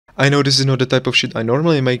I know this is not the type of shit I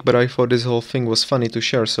normally make, but I thought this whole thing was funny to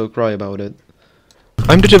share, so cry about it.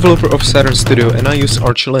 I'm the developer of Saturn Studio and I use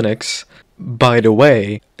Arch Linux, by the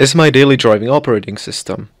way, as my daily driving operating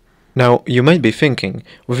system. Now, you might be thinking,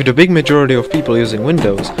 with the big majority of people using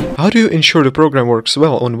Windows, how do you ensure the program works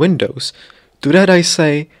well on Windows? To that I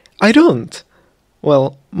say, I don't.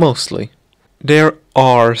 Well, mostly. There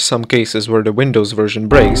are some cases where the Windows version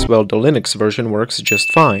breaks while the Linux version works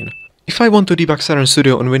just fine. If I want to debug Saturn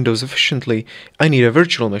Studio on Windows efficiently, I need a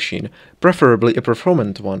virtual machine, preferably a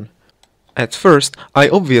performant one. At first, I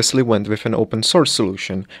obviously went with an open source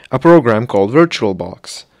solution, a program called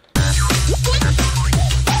VirtualBox.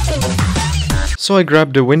 So I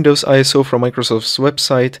grabbed the Windows ISO from Microsoft's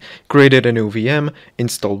website, created a new VM,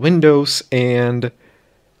 installed Windows, and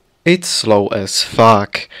it's slow as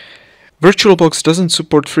fuck. VirtualBox doesn't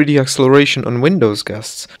support 3D acceleration on Windows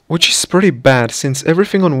guests, which is pretty bad since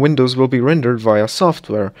everything on Windows will be rendered via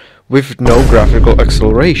software, with no graphical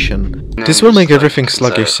acceleration. This will make everything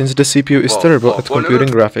sluggish since the CPU is terrible at computing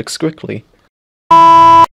graphics quickly.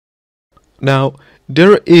 Now,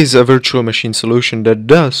 there is a virtual machine solution that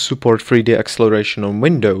does support 3D acceleration on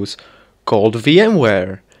Windows, called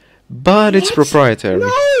VMware, but it's proprietary.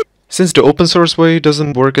 Since the open source way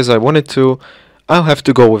doesn't work as I want it to, I'll have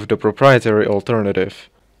to go with the proprietary alternative.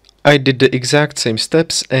 I did the exact same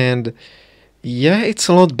steps and yeah, it's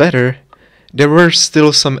a lot better. There were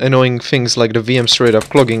still some annoying things like the VM straight up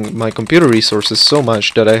clogging my computer resources so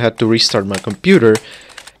much that I had to restart my computer,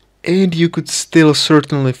 and you could still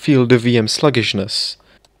certainly feel the VM sluggishness.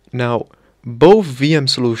 Now, both VM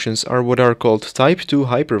solutions are what are called Type 2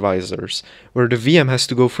 hypervisors, where the VM has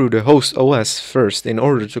to go through the host OS first in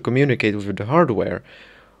order to communicate with the hardware,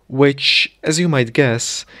 which, as you might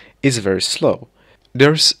guess, is very slow.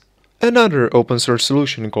 There's another open source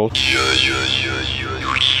solution called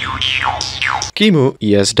qemu,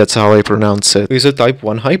 yes, that's how I pronounce it, is a Type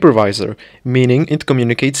 1 hypervisor, meaning it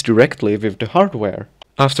communicates directly with the hardware.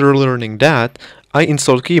 After learning that, I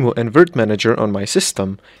installed qemu and virt-manager on my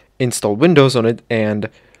system, installed Windows on it, and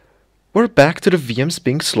we're back to the VMs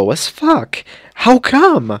being slow as fuck. How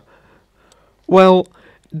come? Well,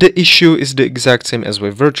 the issue is the exact same as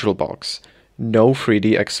with VirtualBox. No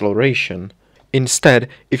 3D acceleration. Instead,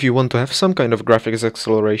 if you want to have some kind of graphics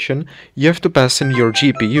acceleration, you have to pass in your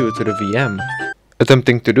GPU to the VM.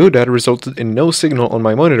 Attempting to do that resulted in no signal on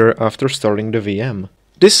my monitor after starting the VM.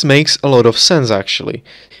 This makes a lot of sense actually.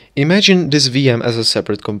 Imagine this VM as a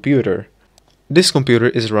separate computer. This computer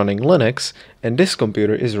is running Linux, and this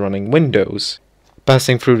computer is running Windows.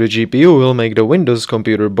 Passing through the GPU will make the Windows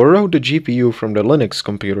computer borrow the GPU from the Linux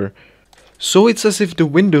computer. So it's as if the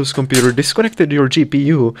Windows computer disconnected your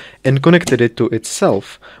GPU and connected it to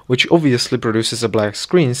itself, which obviously produces a black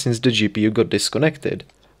screen since the GPU got disconnected.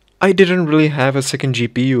 I didn't really have a second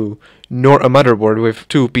GPU, nor a motherboard with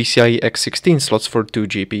 2 PCIe X16 slots for 2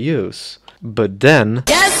 GPUs. But then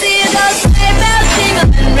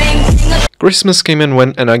Christmas came and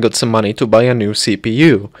went and I got some money to buy a new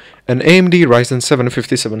CPU, an AMD Ryzen 7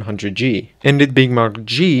 5700G. And it being marked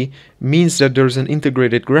G means that there's an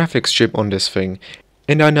integrated graphics chip on this thing,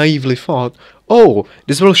 and I naively thought, oh,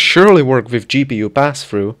 this will surely work with GPU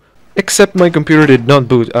pass-through. Except my computer did not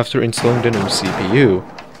boot after installing the new CPU.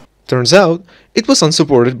 Turns out, it was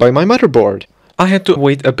unsupported by my motherboard. I had to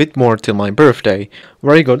wait a bit more till my birthday,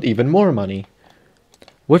 where I got even more money.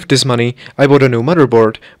 With this money, I bought a new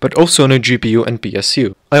motherboard, but also a new GPU and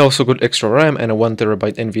PSU. I also got extra RAM and a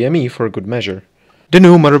 1TB NVMe for good measure. The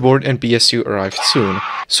new motherboard and PSU arrived soon,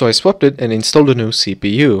 so I swapped it and installed a new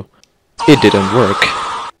CPU. It didn't work.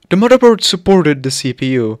 The motherboard supported the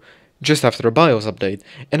CPU just after a BIOS update,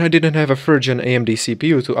 and I didn't have a 3rd gen AMD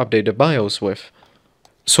CPU to update the BIOS with.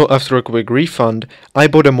 So after a quick refund, I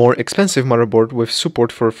bought a more expensive motherboard with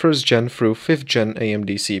support for 1st gen through 5th gen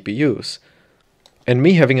AMD CPUs. And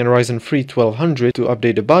me having a Ryzen 3 1200 to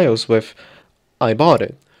update the BIOS with, I bought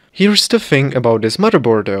it. Here's the thing about this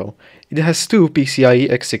motherboard though, it has 2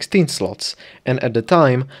 PCIe X16 slots, and at the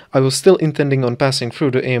time, I was still intending on passing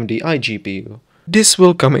through the AMD iGPU. This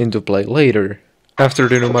will come into play later. After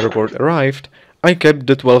the new motherboard arrived, I kept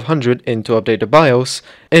the 1200 in to update the BIOS,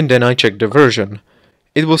 and then I checked the version.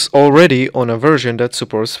 It was already on a version that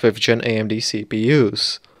supports 5th gen AMD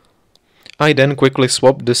CPUs. I then quickly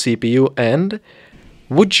swapped the CPU and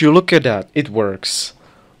would you look at that, it works.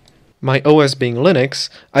 My OS being Linux,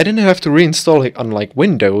 I didn't have to reinstall it unlike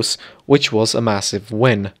Windows, which was a massive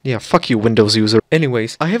win. Yeah, fuck you Windows user.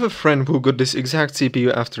 Anyways, I have a friend who got this exact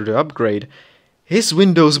CPU after the upgrade. His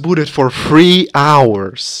Windows booted for 3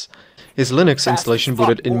 hours. His Linux installation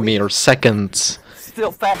booted in mere seconds.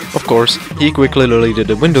 Of course, he quickly deleted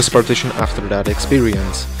the Windows partition after that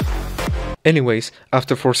experience. Anyways,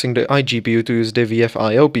 after forcing the iGPU to use the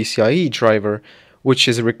VFIO PCIe driver, which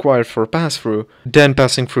is required for pass-through, then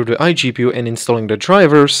passing through the iGPU and installing the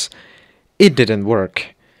drivers, it didn't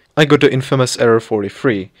work. I got the infamous error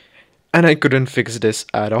 43, and I couldn't fix this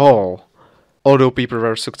at all. Although people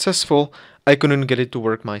were successful, I couldn't get it to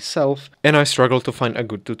work myself, and I struggled to find a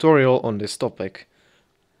good tutorial on this topic.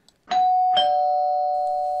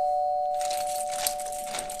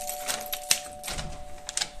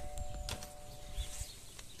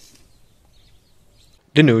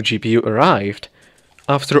 The new GPU arrived.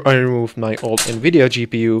 After I removed my old Nvidia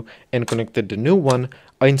GPU and connected the new one,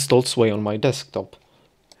 I installed Sway on my desktop.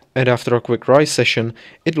 And after a quick rise session,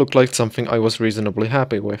 it looked like something I was reasonably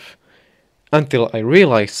happy with. Until I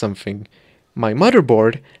realized something. My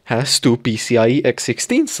motherboard has 2 PCIe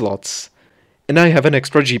X16 slots. And I have an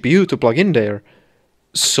extra GPU to plug in there.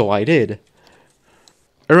 So I did.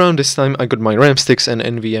 Around this time I got my RAM sticks and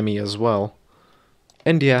NVMe as well.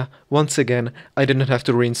 And yeah, once again, I didn't have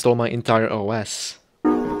to reinstall my entire OS.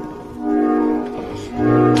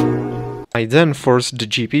 I then forced the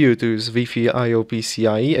GPU to use VFIO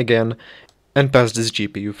PCIe again and passed this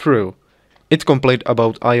GPU through. It complained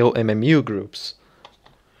about IO-MMU groups.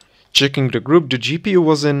 Checking the group the GPU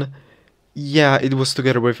was in, yeah, it was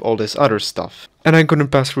together with all this other stuff. And I couldn't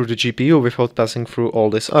pass through the GPU without passing through all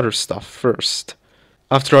this other stuff first.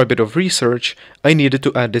 After a bit of research, I needed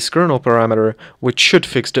to add this kernel parameter, which should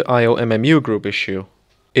fix the IO-MMU group issue.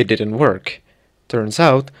 It didn't work. Turns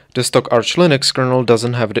out, the stock Arch Linux kernel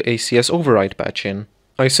doesn't have the ACS override patch in.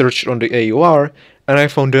 I searched on the AUR, and I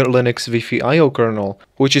found the Linux VFIO kernel,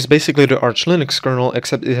 which is basically the Arch Linux kernel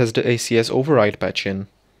except it has the ACS override patch in.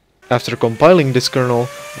 After compiling this kernel,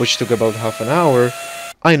 which took about half an hour,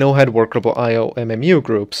 I now had workable IO-MMU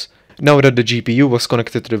groups. Now that the GPU was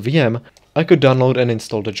connected to the VM, I could download and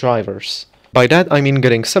install the drivers. By that I mean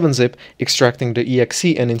getting 7-zip, extracting the exe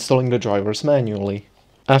and installing the drivers manually.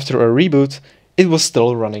 After a reboot, it was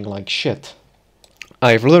still running like shit.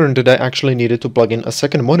 I've learned that I actually needed to plug in a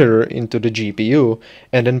second monitor into the GPU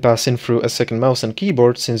and then pass in through a second mouse and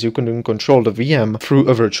keyboard since you couldn't control the VM through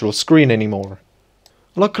a virtual screen anymore.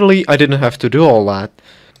 Luckily, I didn't have to do all that.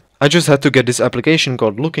 I just had to get this application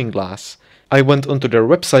called Looking Glass. I went onto their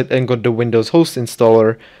website and got the Windows host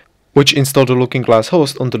installer, which installed the Looking Glass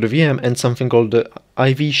host onto the VM and something called the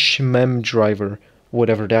ivshmem driver,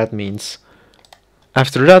 whatever that means.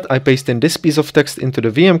 After that, I paste in this piece of text into the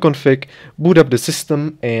VM config, boot up the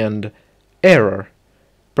system, and error.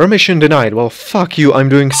 Permission denied. Well, fuck you, I'm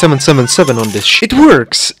doing 777 on this shit. It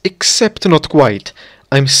works, except not quite.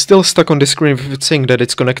 I'm still stuck on the screen with it saying that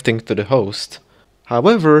it's connecting to the host.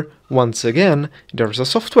 However, once again, there's a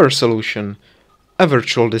software solution. A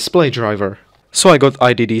virtual display driver. So I got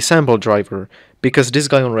IDD sample driver, because this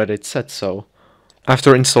guy on Reddit said so.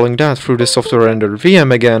 After installing that through the software rendered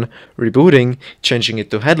VM again, rebooting, changing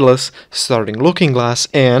it to headless, starting Looking Glass,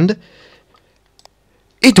 and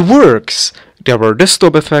it works! There were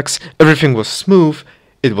desktop effects, everything was smooth,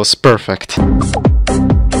 it was perfect.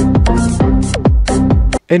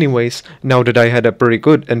 Anyways, now that I had a pretty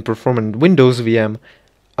good and performant Windows VM,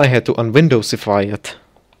 I had to unwindowsify it.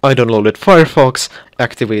 I downloaded Firefox,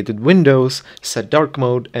 activated Windows, set dark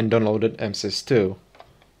mode, and downloaded MSys2.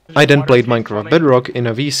 I then played Minecraft Bedrock in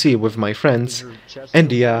a VC with my friends,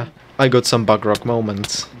 and yeah, I got some bug rock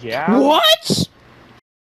moments. Yeah? What?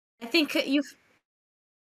 I think you've...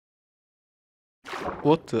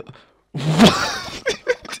 What the...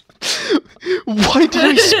 Why did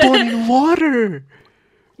I spawn in water?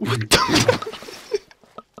 What the...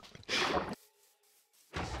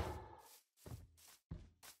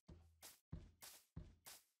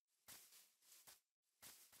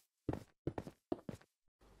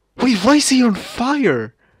 Wait, why is he on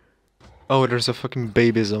fire? Oh, there's a fucking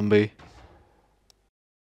baby zombie.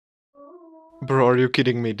 Bro, are you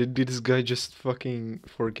kidding me? Did this guy just fucking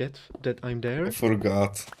forget that I'm there? I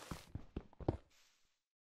forgot.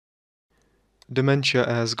 Dementia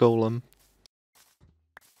as golem.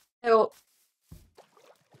 Oh,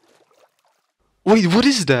 Wait, what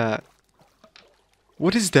is that?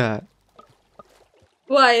 What is that?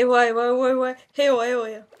 why? Hey,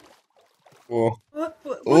 Oh. what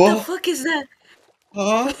Oh. the fuck is that?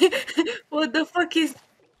 Huh? What the fuck is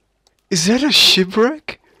Is that a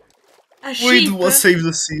shipwreck? a Wait, sheep? what? Save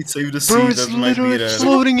the seat, save the Bro, seat. it's That might be literally that.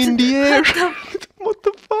 floating in the air. What What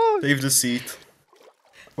the fuck? Save the seat.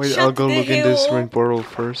 Wait, Shut I'll go the look in this hell rain portal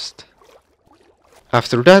first.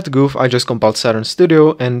 After that goof, I just compiled Saturn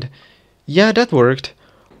Studio, and yeah, that worked.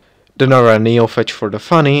 Then I ran Neo Fetch for the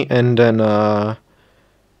funny, and then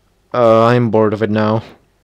I'm bored of it now.